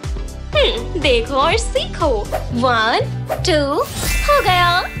स्टेप। देखो और सीखो। 1 2, हो गया।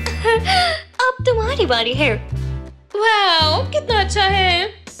 अब तुम्हारी बारी है। वाओ, कितना अच्छा है।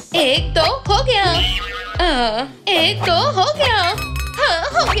 1 2 हो गया। 1 2 हो गया। हाँ,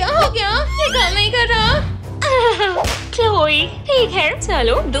 हो गया, हो गया। ये काम नहीं कर रहा। क्लोई, ठीक है,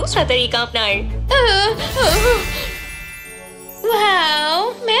 चलो दूसरा तरीका अपनाएं।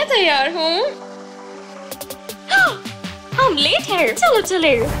 वाओ, मैं तैयार हूँ। हम लेट हैं, चलो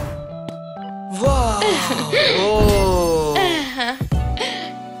चले। वाह! ओह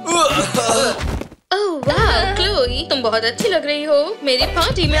वाह क्लोई, तुम बहुत अच्छी लग रही हो। मेरी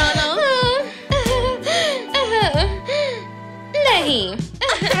पार्टी में आना। नहीं।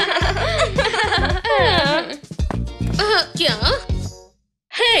 क्या?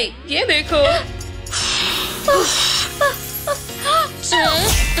 हे, ये देखो।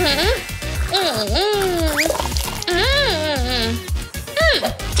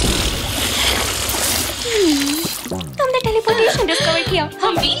 तुमने टेलीपोर्टेशन डिस्कवर किया।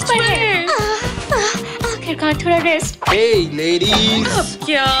 हम बीच पर हैं। आखिरकार थोड़ा रेस्ट। Hey ladies! अब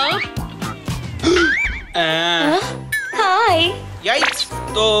क्या? हाय। Yikes!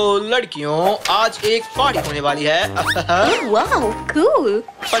 तो लड़कियों, आज एक पार्टी होने वाली है। वाह, कूल।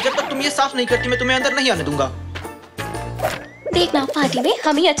 और जब तक तुम ये साफ नहीं करती मैं तुम्हें अंदर नहीं आने दूंगा। देखना, पार्टी में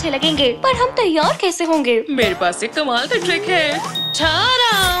हम ही अच्छे लगेंगे, पर हम तैयार कैसे होंगे? मेरे पास एक कमाल का ट्रिक है।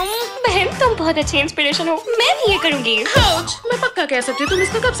 छाराम। बहन, तुम बहुत अच्छी इंस्पिरेशन हो। मैं भी ये करूँगी। आउच, मैं पक्का कह सकती हूँ तुम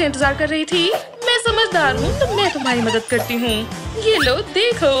इसका कब से इंतजार कर रही थी। मैं समझदार हूँ तो मैं तुम्हारी मदद करती हूँ। ये लो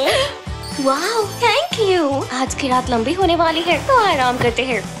देखो। वाह, थैंक यू। आज की रात लंबी होने वाली है तो आराम करते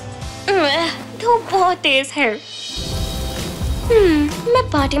हैं। धूप बहुत तेज है। मैं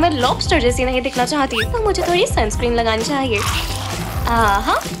पार्टी में लॉबस्टर जैसी नहीं दिखना चाहती, तो मुझे थोड़ी सनस्क्रीन लगानी चाहिए।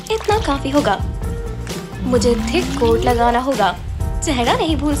 आहा, इतना काफी होगा। मुझे थिक कोट लगाना होगा। चेहरा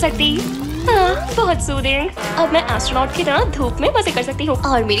नहीं भूल सकती। बहुत सूदिंग। अब मैं एस्ट्रोनॉट की तरह धूप में मजे कर सकती हूँ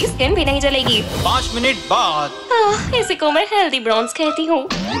और मेरी स्किन भी नहीं जलेगी। 5 मिनट बाद। इसी को मैं हेल्दी ब्राउन्स कहती हूँ।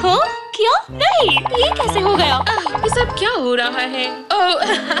 हाँ? क्या? नहीं, ये कैसे हो गया? ये सब क्या हो रहा है?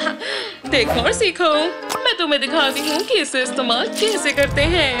 देखो और सीखो। मैं तुम्हें दिखाती हूँ कि इसे इस्तेमाल कैसे करते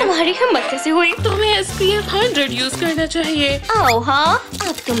हैं। तुम्हारी हिम्मत कैसे हुई? तुम्हें SPF 100 यूज करना चाहिए। आओ हाँ,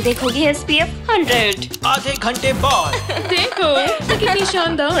 अब तुम देखोगी SPF 100। आधे घंटे बाद। देखो मैं कितनी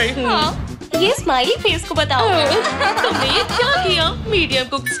शानदार हूँ। हाँ, ये स्माइली फेस को बताओ। तुमने ये क्या किया? Medium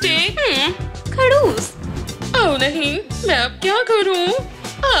cook stake. खड़ूस। ओह नहीं, मैं अब क्या करूँ?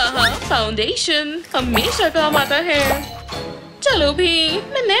 फाउंडेशन हमेशा काम आता है। चलो भी,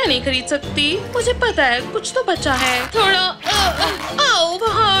 मैं नया नहीं खरीद सकती। मुझे पता है कुछ तो बचा है। थोड़ा आओ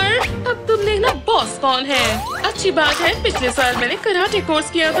बाहर। अब तुम देखना बॉस कौन है। अच्छी बात है, पिछले साल मैंने कराटे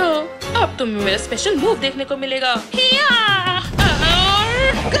कोर्स किया था। अब तुम्हें मेरा स्पेशल मूव देखने को मिलेगा।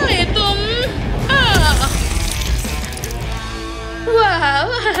 गए तुम।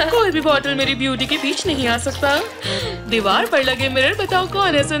 वाह, कोई भी बॉटल मेरी ब्यूटी के बीच नहीं आ सकता। दीवार पर लगे मिरर बताओ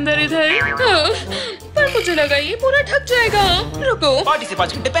कौन है सुंदर इधर। पर मुझे लगा ये पूरा ढक जाएगा। रुको, पार्टी से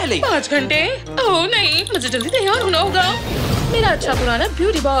 5 घंटे पहले। 5 घंटे? ओह नहीं, मुझे जल्दी तैयार होना होगा। मेरा अच्छा पुराना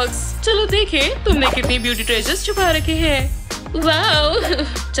ब्यूटी बॉक्स। चलो देखें तुमने कितनी ब्यूटी ट्रेजर्स छुपा रखे हैं।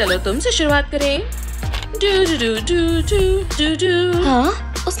 वाह, चलो तुमसे शुरुआत करें। Do do do do do do.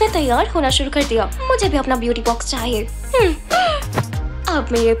 हाँ, उसने तैयार होना शुरू कर दिया। मुझे भी अपना ब्यूटी बॉक्स चाहिए। अब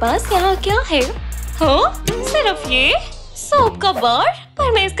मेरे पास यहाँ क्या है? हाँ, सिर्फ ये सोप का बार।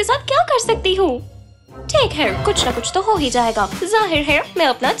 पर मैं इसके साथ क्या कर सकती हूँ? ठीक है, कुछ ना कुछ तो हो ही जाएगा। जाहिर है मैं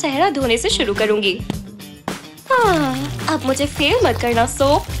अपना चेहरा धोने से शुरू करूँगी। हाँ, अब मुझे फेल मत करना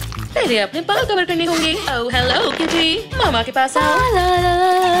सोप। पहले अपने बाल कवर करने होंगे। ओह हेलो किटी, मामा के पास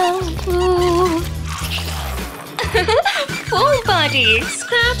आओ। फूल पार्टी।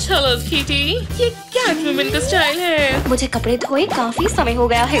 स्क्रैच हेलो किटी, ये कैट वुमन का स्टाइल है। मुझे कपड़े धोए काफी समय हो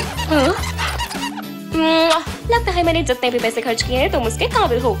गया है। हाँ? लगता है मैंने जितने भी पैसे खर्च किए हैं तुम उसके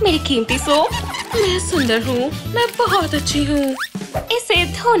काबिल हो। मेरी कीमती सोप। मैं सुंदर हूँ, मैं बहुत अच्छी हूँ। इसे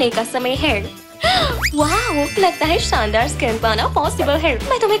धोने का समय है। वाह, लगता है शानदार स्किन पाना पॉसिबल है।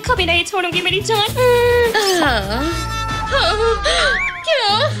 मैं तुम्हें कभी नहीं छोड़ूंगी मेरी जान।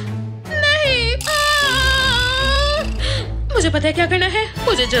 क्या? नहीं। मुझे पता है क्या करना है।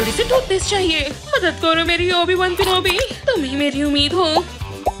 मुझे जल्दी से टूथपेस्ट चाहिए। मदद करो मेरी ओबी-वन केनोबी। तुम ही मेरी उम्मीद हो।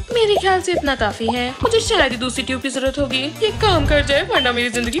 मेरे ख्याल से इतना काफी है। मुझे शायद ही दूसरी ट्यूब की जरूरत होगी। ये काम कर जाए वरना मेरी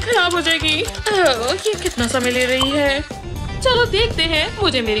जिंदगी खराब हो जाएगी। ये कितना समय ले रही है। चलो देखते हैं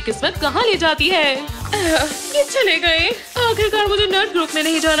मुझे मेरी किस्मत कहाँ ले जाती है। ये चले गए। आखिरकार मुझे नर्ड ग्रुप में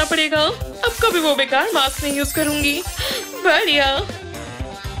नहीं जाना पड़ेगा। अब कभी वो बेकार मास्क नहीं यूज करूंगी। बढ़िया।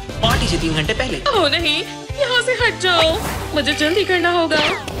 पार्टी से 3 घंटे पहले। ओह नहीं, यहाँ से हट जाओ। मुझे जल्दी करना होगा।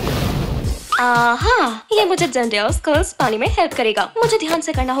 हाँ, ये मुझे जेंडर स्किल्स पाने में हेल्प करेगा। मुझे ध्यान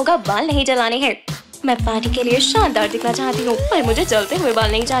से करना होगा, बाल नहीं जलाने हैं। मैं पार्टी के लिए शानदार दिखना चाहती हूँ, पर मुझे जलते हुए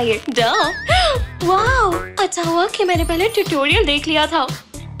बाल नहीं चाहिए। वाह, अच्छा हुआ कि मैंने पहले ट्यूटोरियल देख लिया था।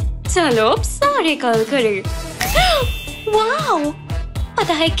 चलो अब सारे कल करें। वाह,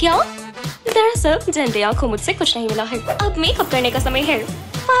 पता है क्या? दरअसल जेंडिया को मुझसे कुछ नहीं मिला है। अब मेकअप करने का समय है।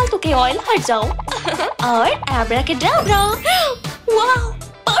 फालतू के ऑयल हट जाओ। और एब्राकेडाब्रा। वाह,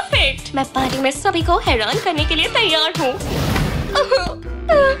 परफेक्ट। परफेक्ट। मैं पार्टी में सभी को हैरान करने के लिए तैयार हूँ।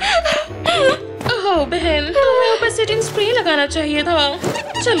 ओह बहन, तुम्हें ऊपर सेटिंग स्प्रे लगाना चाहिए था।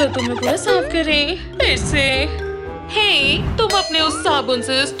 चलो तुम्हें पूरा साफ करें फिर से। हे, तुम अपने उस साबुन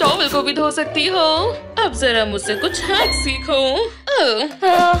से इस टॉवल को भी धो सकती हो। अब जरा मुझसे कुछ हैक सीखो।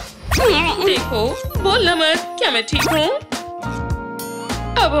 देखो, बोलना मत, क्या मैं ठीक हूँ?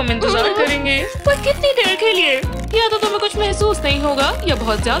 अब हम इंतजार करेंगे। पर कितनी देर के लिए? या तो तुम्हें कुछ महसूस नहीं होगा या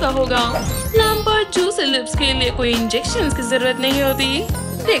बहुत ज्यादा होगा। लंप और जूसी लिप्स के लिए कोई इंजेक्शन की जरूरत नहीं होती।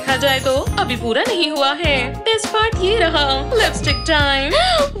 देखा जाए तो अभी पूरा नहीं हुआ है। बेस्ट पार्ट ये रहा, लिपस्टिक टाइम।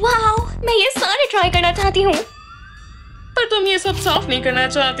 वाओ, मैं ये सारे ट्राई करना चाहती हूँ। पर तुम ये सब साफ नहीं करना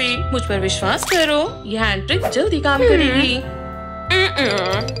चाहती। मुझ पर विश्वास करो, ये हैंड ट्रिक जल्दी काम करेगी।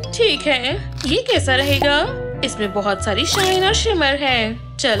 ठीक है, ये कैसा रहेगा? इसमें बहुत सारी शाइन और शिमर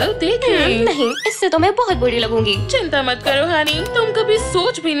है। चलो देखें। नहीं, इससे तो मैं बहुत बुरी लगूंगी। चिंता मत करो हानी, तुम कभी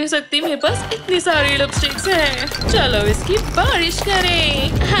सोच भी नहीं सकती मेरे पास इतनी सारी लिपस्टिक्स हैं। चलो इसकी बारिश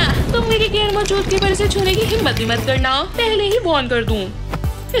करें। हाँ, तुम मेरी गैर मौजूदगी पर इसे छूने की हिम्मत भी मत करना, पहले ही वार्न कर दूं।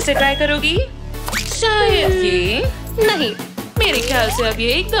 इसे ट्राई करोगी? शायद ये नहीं, मेरे ख्याल से अब ये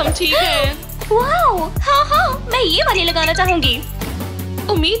एकदम ठीक है। वाओ, हाँ, मैं ये वाली लगाना चाहूंगी।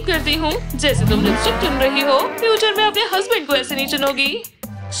 उम्मीद करती हूँ जैसे तुम लिपस्टिक चुन रही हो, फ्यूचर में अपने हस्बैंड को ऐसे नहीं चुनोगी।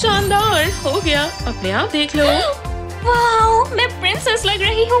 शानदार, हो गया, अपने आप देख लो। वाओ, मैं प्रिंसेस लग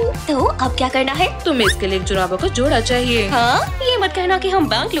रही हूँ। तो अब क्या करना है? तुम्हें इसके लिए एक जुराबों का जोड़ा चाहिए। हाँ, ये मत कहना कि हम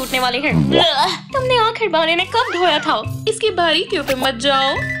बैंक लूटने वाले हैं। तुमने आखिर बारे ने कब धोया था? इसकी बारीकियों पे मत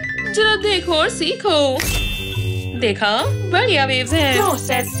जाओ, जरा देखो और सीखो। देखा, बढ़िया वेव्स हैं।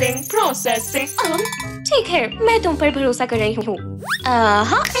 प्रोसेसिंग। ठीक है, मैं तुम पर भरोसा कर रही हूँ।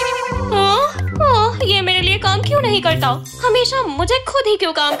 ये मेरे लिए काम क्यों नहीं करता? हमेशा मुझे खुद ही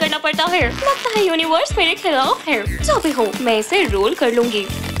क्यों काम करना पड़ता है? लगता है यूनिवर्स मेरे खिलाफ है। जो भी हो, मैं इसे रोल कर लूंगी।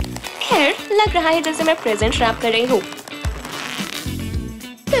 खैर, लग रहा है जैसे मैं प्रेजेंट रैप कर रही हूँ।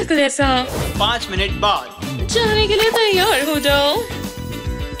 बिल्कुल ऐसा। 5 मिनट बाद जाने के लिए तैयार हो जाओ।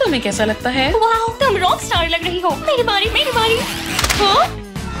 तुम्हें कैसा लगता है? वाह, तुम रॉक स्टार लग रही हो। मेरी बारी। हाँ?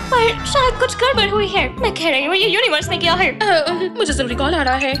 पर शायद कुछ गड़बड़ हुई है। मैं कह रही हूँ ये यूनिवर्स ने किया है। मुझे जरूरी कॉल आ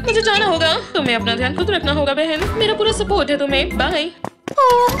रहा है, मुझे जाना होगा। तुम्हें अपना ध्यान खुद रखना होगा बहन, मेरा पूरा सपोर्ट है तुम्हें। बाय।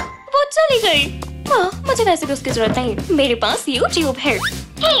 वो चली गई। मुझे वैसे भी उसकी जरूरत नहीं, मेरे पास YouTube है।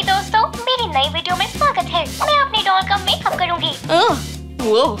 हे दोस्तों, मेरी नई वीडियो में स्वागत है। मैं अपनी डॉल का मेकअप करूंगी।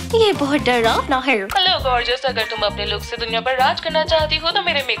 वो ये बहुत डरावना है। हेलो गॉर्जियस, अगर तुम अपने लुक से दुनिया पर राज करना चाहती हो तो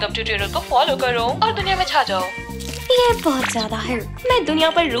मेरे मेकअप ट्यूटोरियल को फॉलो करो और दुनिया में छा जाओ। ये बहुत ज्यादा है। मैं दुनिया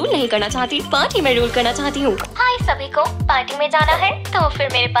पर रूल नहीं करना चाहती, पार्टी में रूल करना चाहती हूँ। हाय सभी को, पार्टी में जाना है तो फिर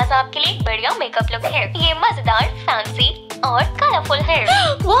मेरे पास आपके लिए एक बढ़िया मेकअप लुक है। ये मजेदार, फैंसी और कलरफुल है।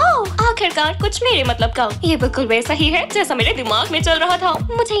 वाओ, आखिरकार कुछ मेरे मतलब का। ये बिल्कुल वैसा ही है जैसा मेरे दिमाग में चल रहा था।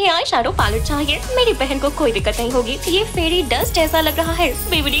 मुझे ये आई शैडो पैलेट चाहिए। मेरी बहन को कोई दिक्कत नहीं होगी। ये फेरी डस्ट जैसा लग रहा है।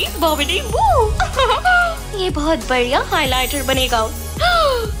 बिबडी बॉबडी बू। ये बहुत बढ़िया हाइलाइटर बनेगा।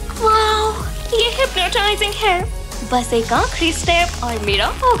 वाओ, ये हिप्नोटाइजिंग है। बस एक आखिरी स्टेप और मेरा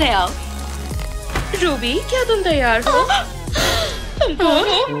हो गया। रूबी, क्या तुम तैयार हो? तुम कौन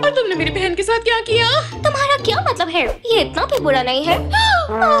हो और तुमने मेरी बहन के साथ क्या किया? तुम्हारा क्या मतलब है? ये इतना भी बुरा नहीं है।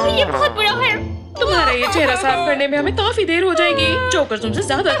 ये बहुत बुरा है। तुम्हारा ये चेहरा साफ करने में हमें काफी देर हो जाएगी। जोकर तुमसे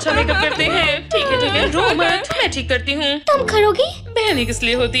ज्यादा अच्छा मेकअप करते हैं। ठीक है, रो मत, मैं ठीक करती हूँ। तुम करोगी? बहन किस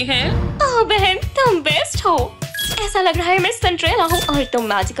लिए होती हैं? ओह बहन, तुम बेस्ट हो। ऐसा लग रहा है मैं सिंड्रेला हूँ और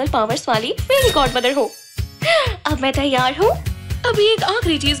तुम मैजिकल पावर्स वाली फेरी गॉडमदर हो। अब मैं तैयार हूँ। अभी एक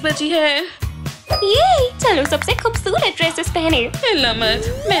आखिरी चीज बची है। ये चलो सबसे खूबसूरत ड्रेसेस पहने। हिलना मत,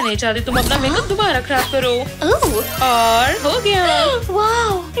 मैं नहीं चाहती तुम अपना मेकअप दोबारा खराब करो। और हो गया।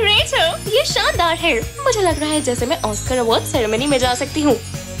 वाओ रेचल, ये शानदार है। मुझे लग रहा है जैसे मैं ऑस्कर अवार्ड सेरेमनी में जा सकती हूँ।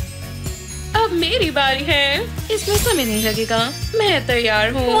 अब मेरी बारी है, इसमें समय नहीं लगेगा। मैं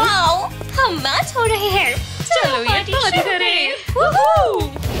तैयार हूँ। वाओ, हम मैच हो रहे हैं। चलो ये पार्टी करें।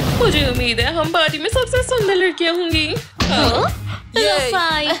 मुझे उम्मीद है हम पार्टी में सबसे सुंदर लड़कियाँ होंगी।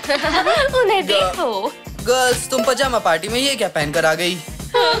 उन्हें देखो। गर्ल्स, तुम पजामा पार्टी में ये क्या पहनकर आ गई?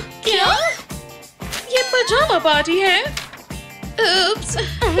 क्या? ये पजामा पार्टी है? उप्स,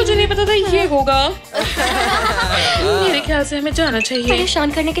 मुझे नहीं पता था ये होगा। मेरे ख्याल से हमें जाना चाहिए।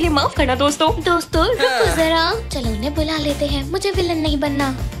 परेशान करने के लिए माफ करना दोस्तों। रुको जरा, चलो उन्हें बुला लेते हैं। मुझे विलन नहीं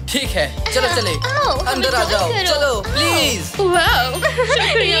बनना। ठीक है, चलो चले, अंदर आ जाओ। चलो प्लीज। वाओ,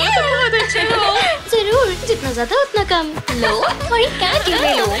 शुक्रिया, तुम बहुत अच्छे हो। जरूर, जितना ज्यादा उतना कम। लो, थोड़ी कैंडी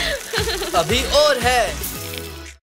ले लो। अभी और है।